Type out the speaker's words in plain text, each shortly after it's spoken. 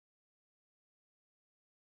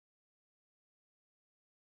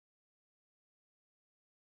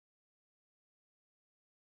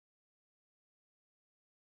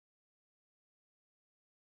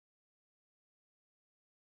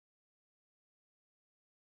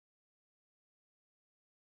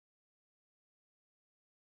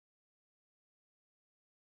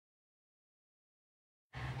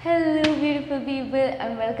Hello beautiful people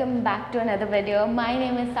and welcome back to another video. My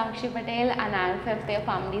name is Sakshi Patel and I am 5th year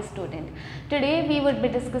PharmD student. Today we would be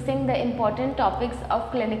discussing the important topics of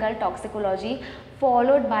clinical toxicology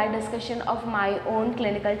followed by discussion of my own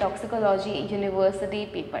clinical toxicology university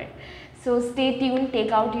paper. So stay tuned,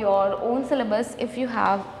 take out your own syllabus. If you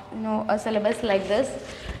have a syllabus like this,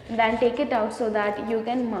 then take it out so that you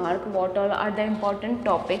can mark what all are the important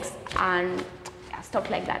topics and stuff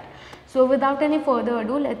like that. So without any further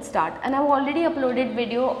ado, let's start. And I've already uploaded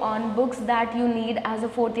video on books that you need as a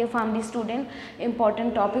 4th year PharmD student,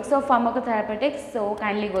 important topics of pharmacotherapeutics. So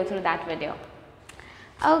kindly go through that video.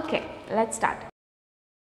 Okay, let's start.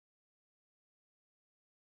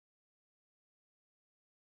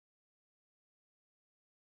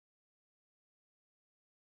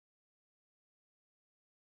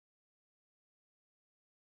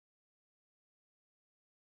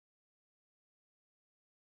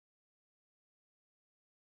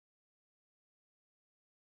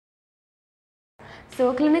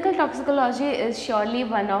 So clinical toxicology is surely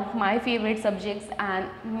one of my favorite subjects and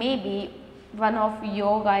maybe one of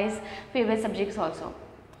your guys' favorite subjects also.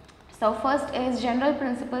 So first is general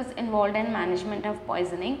principles involved in management of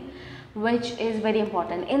poisoning, which is very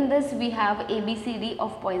important. In this we have ABCD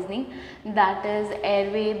of poisoning, that is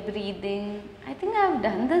airway, breathing. I think I have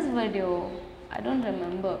done this video, I don't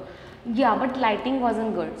remember. Yeah, but lighting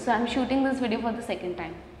wasn't good, so I am shooting this video for the second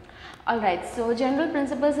time. Alright, so general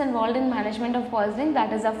principles involved in management of poisoning,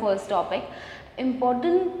 that is our first topic.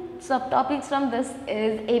 Important subtopics from this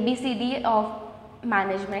is ABCD of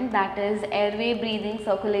management, that is airway, breathing,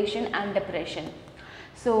 circulation and depression.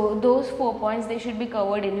 So those 4 points, they should be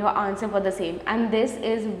covered in your answer for the same, and this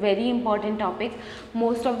is very important topic.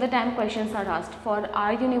 Most of the time questions are asked. For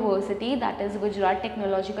our university, that is Gujarat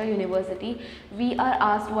Technological University, we are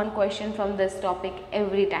asked one question from this topic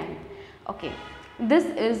every time. Okay. This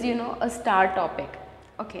is a star topic.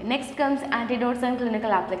 Okay, next comes antidotes and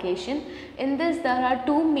clinical application. In this there are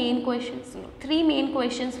three main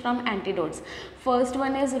questions from antidotes. First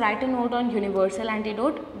one is write a note on universal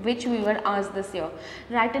antidote, which we were asked this year.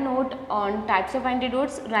 Write a note on types of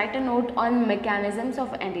antidotes, write a note on mechanisms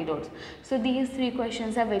of antidotes. So these three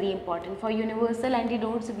questions are very important. For universal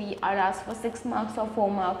antidotes we are asked for 6 marks or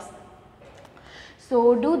 4 marks.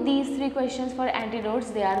 So do these three questions for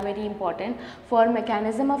antidotes, they are very important. For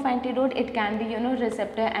mechanism of antidote, it can be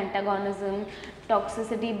receptor antagonism,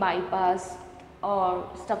 toxicity bypass or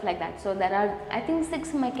stuff like that. So there are I think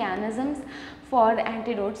 6 mechanisms for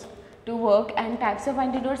antidotes to work, and types of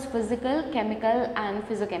antidotes: physical, chemical and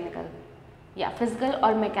physiochemical. Yeah, physical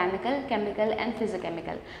or mechanical, chemical and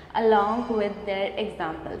physiochemical, along with their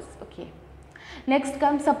examples. Okay. Next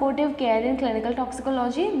comes supportive care in clinical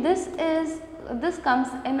toxicology. This comes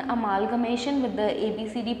in amalgamation with the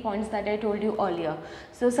ABCD points that I told you earlier.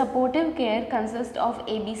 So supportive care consists of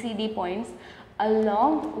ABCD points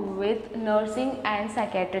along with nursing and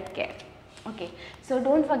psychiatric care. Okay, so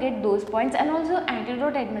don't forget those points, and also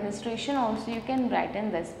antidote administration also you can write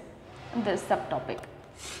in this subtopic.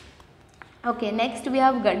 Okay, next we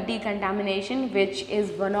have gut decontamination, which is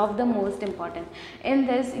one of the most important. In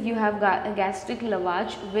this you have gastric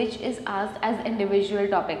lavage, which is asked as individual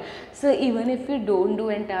topic. So even if you don't do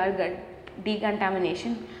entire gut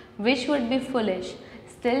decontamination, which would be foolish,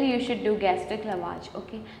 still you should do gastric lavage.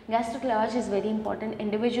 Okay, gastric lavage is very important.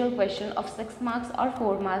 Individual question of 6 marks or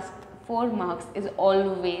 4 marks is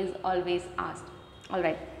always asked.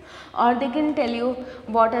 Alright. Or they can tell you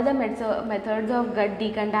what are the methods of gut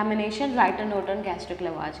decontamination, write a note on gastric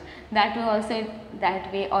lavage. That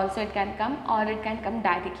way also it can come, or it can come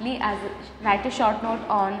directly as write a short note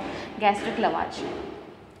on gastric lavage.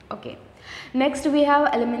 Okay. Next we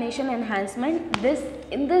have elimination enhancement.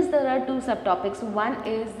 In this there are 2 subtopics. One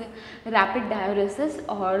is rapid diuresis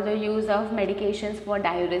or the use of medications for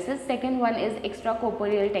diuresis. Second one is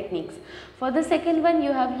extracorporeal techniques. For the second one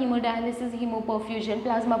you have hemodialysis, hemoperfusion,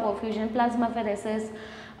 plasmapheresis,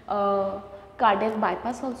 cardiac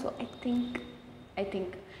bypass also, I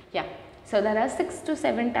think, yeah. So there are 6 to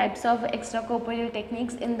 7 types of extracorporeal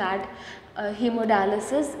techniques in that.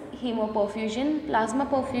 Hemodialysis, hemoperfusion, plasma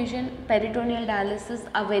perfusion, peritoneal dialysis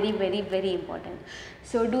are very important.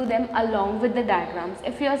 So do them along with the diagrams.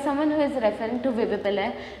 If you are someone who is referring to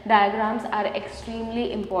Vivipillai, diagrams are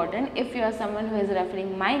extremely important. If you are someone who is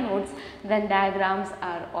referring my notes, then diagrams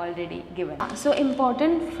are already given. So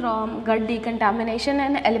important from gut decontamination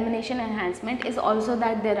and elimination enhancement is also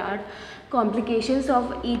that there are complications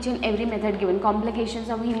of each and every method given. Complications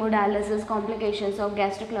of hemodialysis, complications of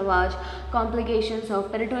gastric lavage, complications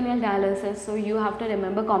of peritoneal dialysis. So you have to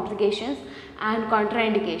remember complications and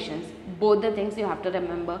contraindications. Both the things you have to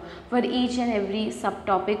remember for each and every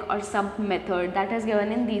subtopic or sub method that is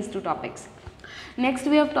given in these two topics. Next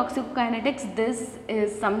we have toxicokinetics. This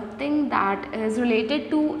is something that is related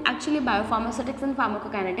to actually biopharmaceutics and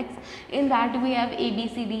pharmacokinetics. In that we have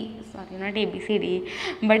ABCD, sorry not ABCD,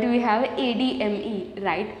 but we have ADME,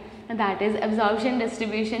 right? That is absorption,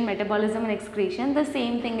 distribution, metabolism and excretion. The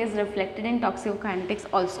same thing is reflected in toxicokinetics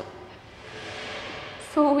also.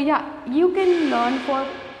 So yeah, you can learn for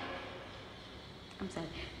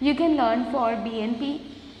BNP,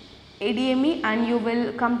 ADME, and you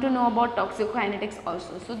will come to know about toxicokinetics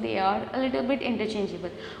also. So they are a little bit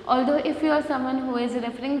interchangeable. Although if you are someone who is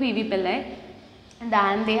referring VV Pillai,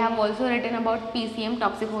 then they have also written about PCM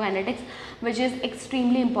toxicokinetics, which is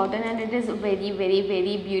extremely important and it is very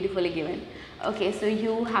beautifully given. Okay, so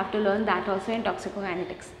you have to learn that also in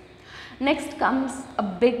toxicokinetics. Next comes a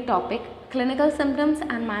big topic, clinical symptoms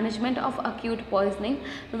and management of acute poisoning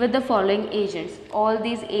with the following agents. All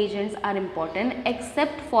these agents are important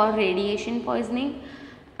except for radiation poisoning,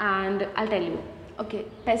 and I'll tell you. Okay,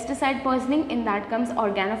 pesticide poisoning, in that comes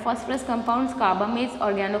organophosphorus compounds, carbamates,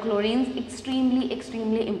 organochlorines,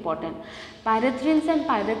 extremely important. Pyrethrins and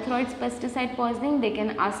pyrethroids pesticide poisoning, they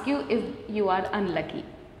can ask you if you are unlucky.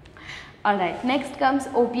 Alright, next comes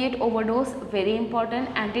opiate overdose, very important.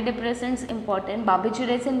 Antidepressants, important.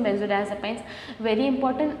 Barbiturates and benzodiazepines, very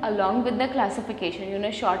important, along with the classification, you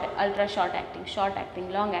know, short, ultra short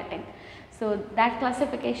acting, long acting. So that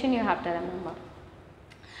classification you have to remember.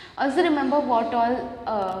 Also remember what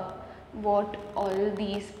all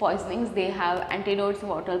these poisonings they have antidotes,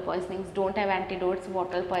 what all poisonings don't have antidotes,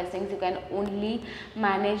 what all poisonings you can only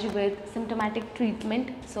manage with symptomatic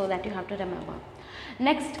treatment, so that you have to remember.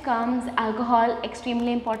 Next comes alcohol,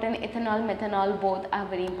 extremely important. Ethanol, methanol, both are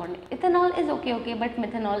very important. Ethanol is okay, but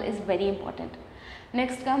methanol is very important.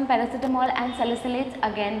 Next come paracetamol and salicylates,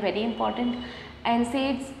 again very important.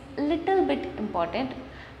 NSAIDs, little bit important.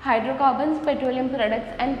 Hydrocarbons, petroleum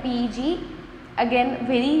products and PEG, again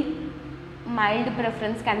very mild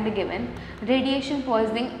preference can be given. Radiation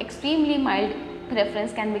poisoning, extremely mild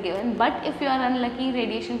preference can be given, but if you are unlucky,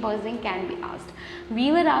 radiation poisoning can be asked.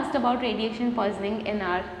 We were asked about radiation poisoning in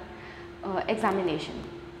our examination.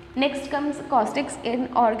 Next comes caustics in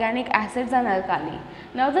organic acids and alkali.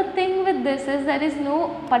 Now the thing with this is there is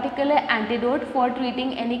no particular antidote for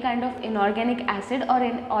treating any kind of inorganic acid or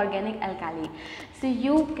inorganic alkali. So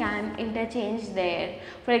you can interchange there.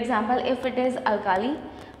 For example, if it is alkali,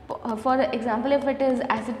 if it is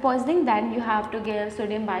acid poisoning, then you have to give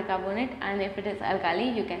sodium bicarbonate, and if it is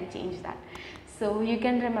alkali, you can change that. So you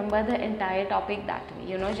can remember the entire topic that way,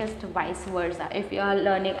 you know, just vice versa. If you are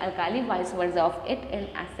learning alkali, vice versa of it in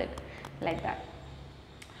acid, like that.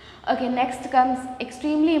 Okay, next comes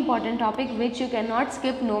extremely important topic which you cannot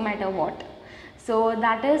skip no matter what. So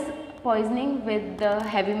that is poisoning with the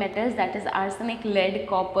heavy metals, that is arsenic, lead,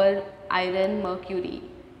 copper, iron, mercury.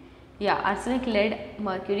 Yeah, arsenic, lead,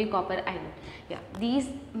 mercury, copper, iron. Yeah, these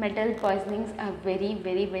metal poisonings are very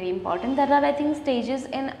important. There are, I think, stages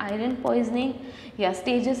in iron poisoning. Yeah,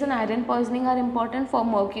 stages in iron poisoning are important. For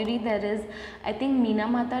mercury, there is, I think,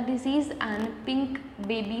 Minamata disease and pink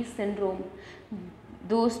baby syndrome.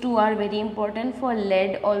 Those two are very important. For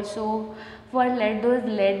lead also, for lead, those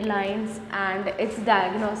lead lines and its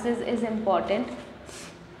diagnosis is important.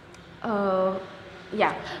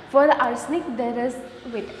 Yeah, for the arsenic there is,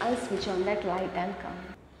 wait, I'll switch on that light and come.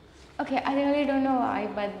 Okay, I really don't know why,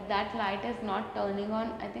 but that light is not turning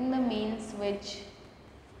on. I think the main switch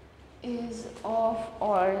is off,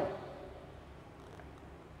 or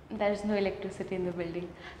there is no electricity in the building.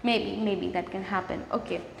 Maybe that can happen.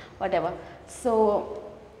 Okay, whatever. So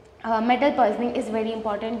metal poisoning is very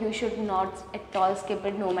important. You should not at all skip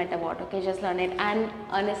it no matter what. Okay, just learn it. And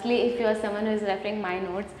honestly, if you are someone who is referring my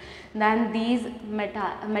notes, then these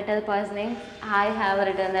metal poisonings, I have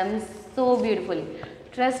written them so beautifully.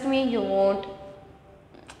 Trust me, you won't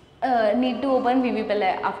need to open VV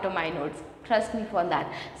Pillai after my notes. Trust me for that.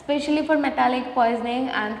 Especially for metallic poisoning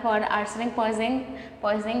and for arsenic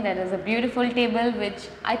poisoning, there is a beautiful table which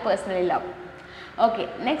I personally love. Okay,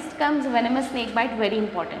 next comes venomous snake bite, very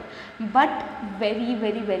important, but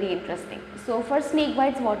very interesting. So for snake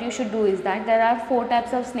bites, what you should do is that there are 4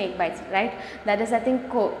 types of snake bites, right? That is, I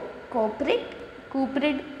think, cuprid,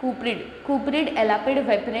 elapid,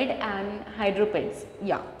 vapid and hydropids.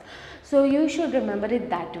 Yeah. So you should remember it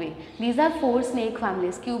that way. These are 4 snake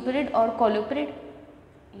families, cuprid or coluprid.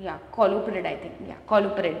 Yeah, coluprid, I think. Yeah,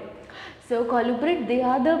 coluprid. So colubrid, they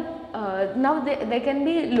are the now there can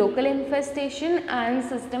be local infestation and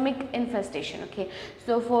systemic infestation. Okay,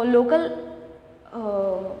 so for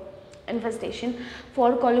local infestation,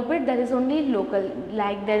 for colubrid there is only local,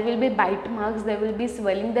 like there will be bite marks, there will be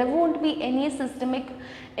swelling, there won't be any systemic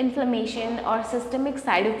inflammation or systemic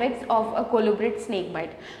side effects of a colubrid snake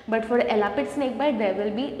bite. But for elapid snake bite, there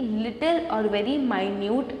will be little or very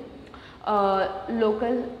minute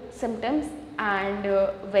local symptoms and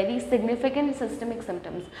very significant systemic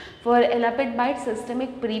symptoms. For elapid bite,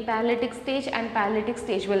 systemic pre-paralytic stage and paralytic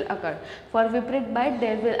stage will occur. For viprid bite,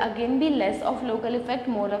 there will again be less of local effect,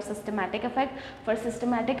 more of systematic effect. For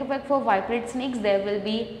systematic effect, for viprid snakes, there will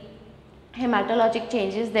be hematologic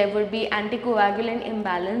changes, there will be anticoagulant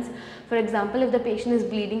imbalance. For example, if the patient is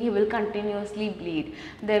bleeding, he will continuously bleed.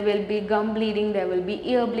 There will be gum bleeding, there will be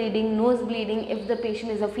ear bleeding, nose bleeding. If the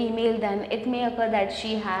patient is a female, then it may occur that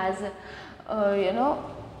she has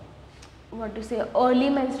early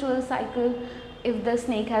menstrual cycle if the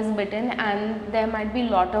snake has bitten, and there might be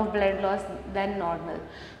lot of blood loss than normal.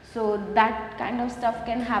 So that kind of stuff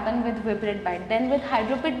can happen with viprid bite. Then with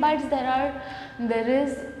hydropid bites, there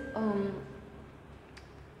is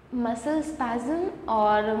muscle spasm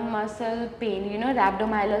or muscle pain,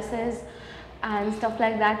 rhabdomyolysis and stuff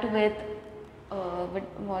like that with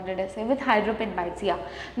what did I say, with hydropid bites. Yeah,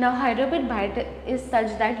 now hydropid bite is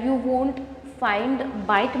such that you won't find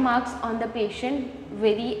bite marks on the patient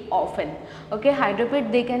very often. Okay,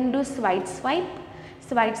 hydropid, they can do swipe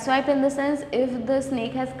in the sense, if the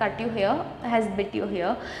snake has cut you here, has bit you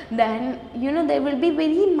here, then there will be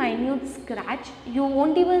very minute scratch. You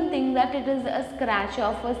won't even think that it is a scratch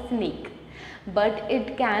of a snake, but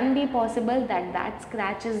it can be possible that that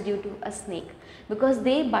scratch is due to a snake, because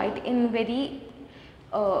they bite in very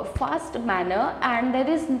fast manner and there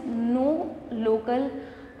is no local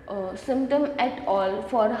symptom at all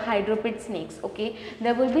for hydropid snakes. Okay,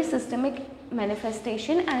 there will be systemic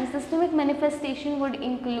manifestation, and systemic manifestation would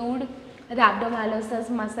include rhabdomyolysis,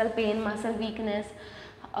 muscle pain, muscle weakness,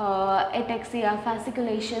 ataxia,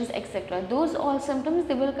 fasciculations, etc. Those all symptoms,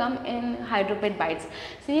 they will come in hydropid bites.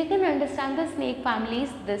 So you can understand the snake families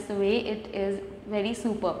this way. It is very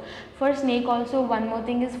super. For snake also, one more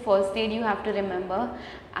thing is first aid you have to remember,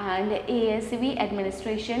 and ASV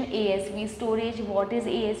administration, ASV storage, what is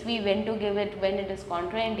ASV, when to give it, when it is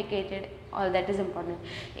contraindicated, all that is important.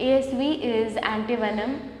 ASV is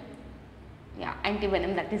anti-venom, yeah,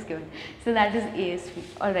 anti-venom that is given, so that is ASV.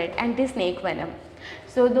 Alright, anti-snake venom.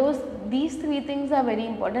 So these three things are very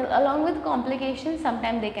important, along with complications.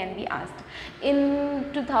 Sometimes they can be asked. In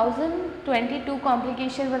 2022,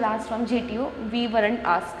 complications were asked from GTO, we weren't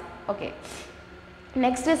asked. Okay.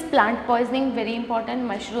 Next is plant poisoning, very important.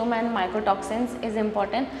 Mushroom and mycotoxins is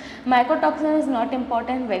important. Mycotoxin is not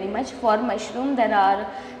important very much. For mushroom, there are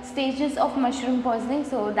stages of mushroom poisoning,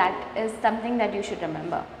 so that is something that you should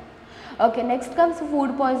remember. Okay, next comes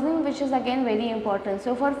food poisoning, which is again very important.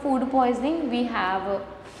 So for food poisoning, we have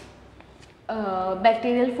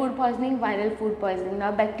bacterial food poisoning, viral food poisoning.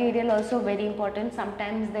 Now bacterial also very important.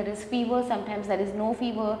 Sometimes there is fever, sometimes there is no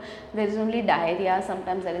fever, there is only diarrhea,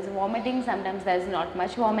 sometimes there is vomiting, sometimes there is not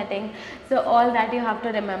much vomiting. So all that you have to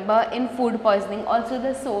remember in food poisoning. Also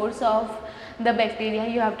the source of the bacteria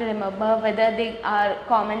you have to remember, whether they are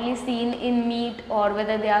commonly seen in meat or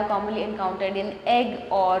whether they are commonly encountered in egg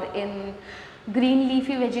or in green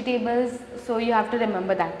leafy vegetables. So you have to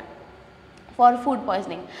remember that for food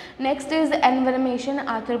poisoning. Next is envenomation,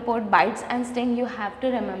 arthropod bites and sting. You have to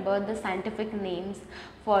remember the scientific names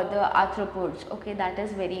for the arthropods. Okay, that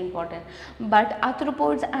is very important. But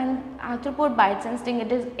arthropods and arthropod bites and sting,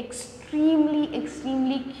 it is extremely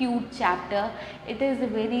cute chapter. It is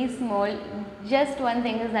very small. Just one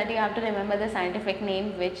thing is that you have to remember the scientific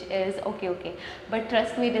name, which is okay, but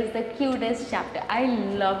trust me, it is the cutest chapter. I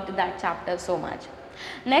loved that chapter so much.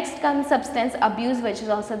 Next comes substance abuse, which is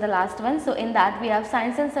also the last one. So in that we have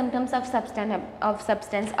signs and symptoms of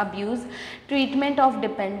substance abuse, treatment of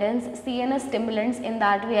dependence, CNS stimulants. In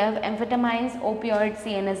that we have amphetamines, opioids,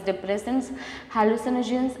 CNS depressants,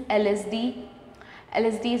 hallucinogens, LSD.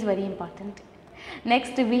 LSD is very important.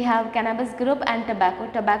 Next we have cannabis group and tobacco.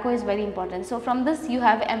 Tobacco is very important. So from this you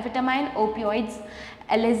have amphetamine, opioids,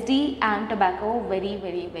 LSD and tobacco,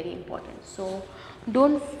 very important. So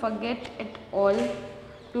don't forget it all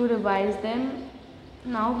to revise them.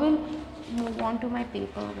 Now we'll move on to my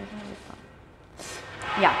paper.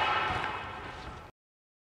 Yeah.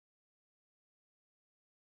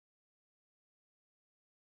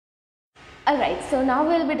 Alright, so now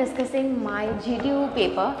we will be discussing my GTO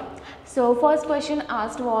paper. So first question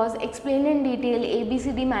asked was explain in detail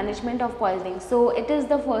ABCD management of poisoning. So it is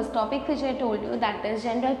the first topic which I told you, that is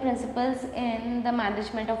general principles in the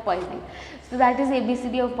management of poisoning. So that is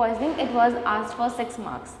ABCD of poisoning. It was asked for 6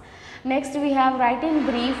 marks. Next we have write in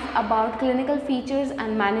brief about clinical features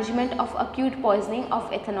and management of acute poisoning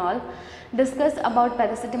of ethanol. Discuss about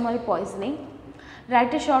paracetamol poisoning.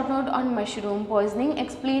 Write a short note on mushroom poisoning.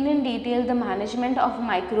 Explain in detail the management of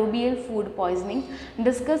microbial food poisoning.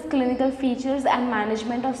 Discuss clinical features and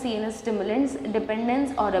management of CNS stimulants,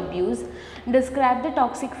 dependence or abuse. Describe the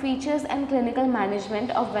toxic features and clinical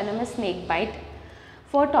management of venomous snake bite.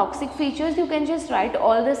 For toxic features, you can just write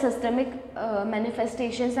all the systemic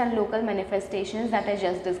manifestations and local manifestations that I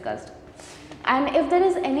just discussed. And if there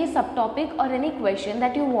is any subtopic or any question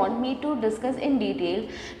that you want me to discuss in detail,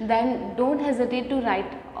 then don't hesitate to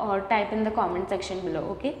write or type in the comment section below.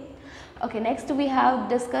 Okay, next we have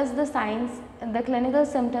discussed the signs, the clinical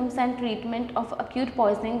symptoms and treatment of acute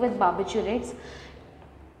poisoning with barbiturates.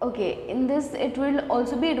 Okay, in this it will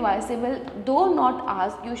also be advisable, though not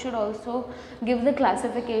asked, you should also give the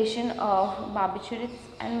classification of barbiturates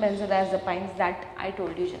and benzodiazepines that I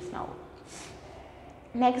told you just now.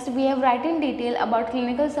 Next we have write in detail about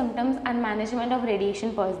clinical symptoms and management of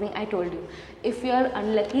radiation poisoning. I told you, if you are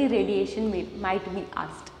unlucky, radiation might be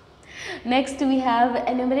asked. Next we have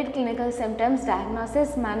enumerate clinical symptoms,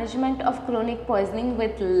 diagnosis, management of chronic poisoning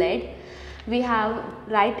with lead. We have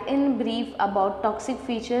write in brief about toxic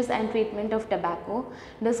features and treatment of tobacco.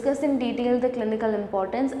 Discuss in detail the clinical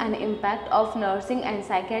importance and impact of nursing and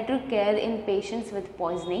psychiatric care in patients with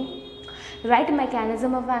poisoning. Write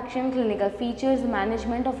mechanism of action, clinical features,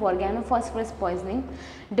 management of organophosphorus poisoning.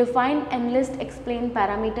 Define and list explain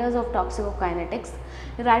parameters of toxicokinetics.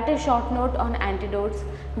 Write a short note on antidotes.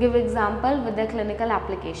 Give example with the clinical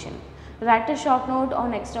application. Write a short note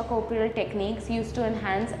on extracorporeal techniques used to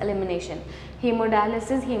enhance elimination.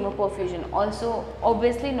 Hemodialysis, hemoperfusion. Also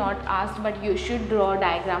obviously not asked, but you should draw a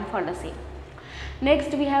diagram for the same.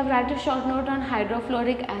 Next we have write a short note on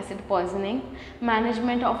hydrofluoric acid poisoning,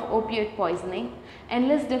 management of opioid poisoning,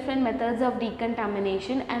 enlist different methods of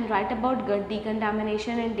decontamination and write about gut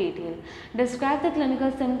decontamination in detail. Describe the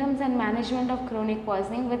clinical symptoms and management of chronic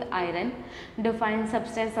poisoning with iron. Define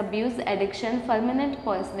substance abuse, addiction, fulminant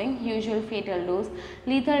poisoning, usual fatal dose,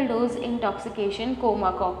 lethal dose, intoxication,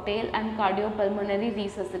 coma cocktail and cardiopulmonary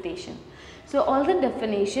resuscitation. So all the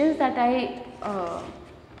definitions that I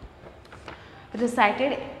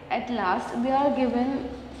recited at last, they are given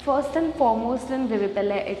first and foremost in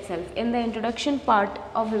Vivipilla itself. In the introduction part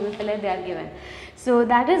of Vivipilla they are given. So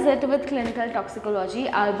that is it with clinical toxicology.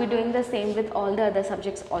 I'll be doing the same with all the other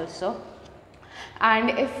subjects also.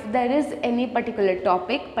 And if there is any particular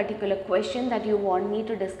topic, particular question that you want me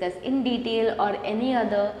to discuss in detail, or any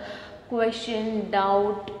other question,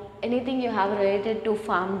 doubt, anything you have related to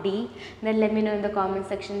PharmD, then let me know in the comment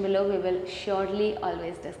section below. We will surely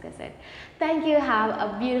always discuss it. Thank you. Have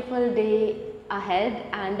a beautiful day ahead,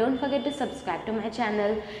 and don't forget to subscribe to my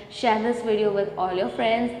channel, share this video with all your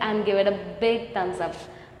friends and give it a big thumbs up.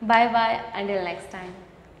 Bye bye until next time.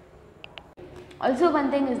 Also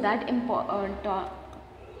one thing is that important,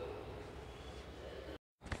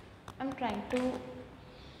 I'm trying to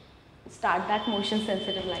start that motion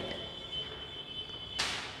sensitive light.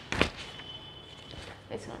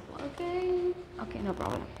 It's not working. Okay, no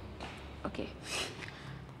problem. Okay.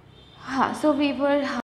 So we were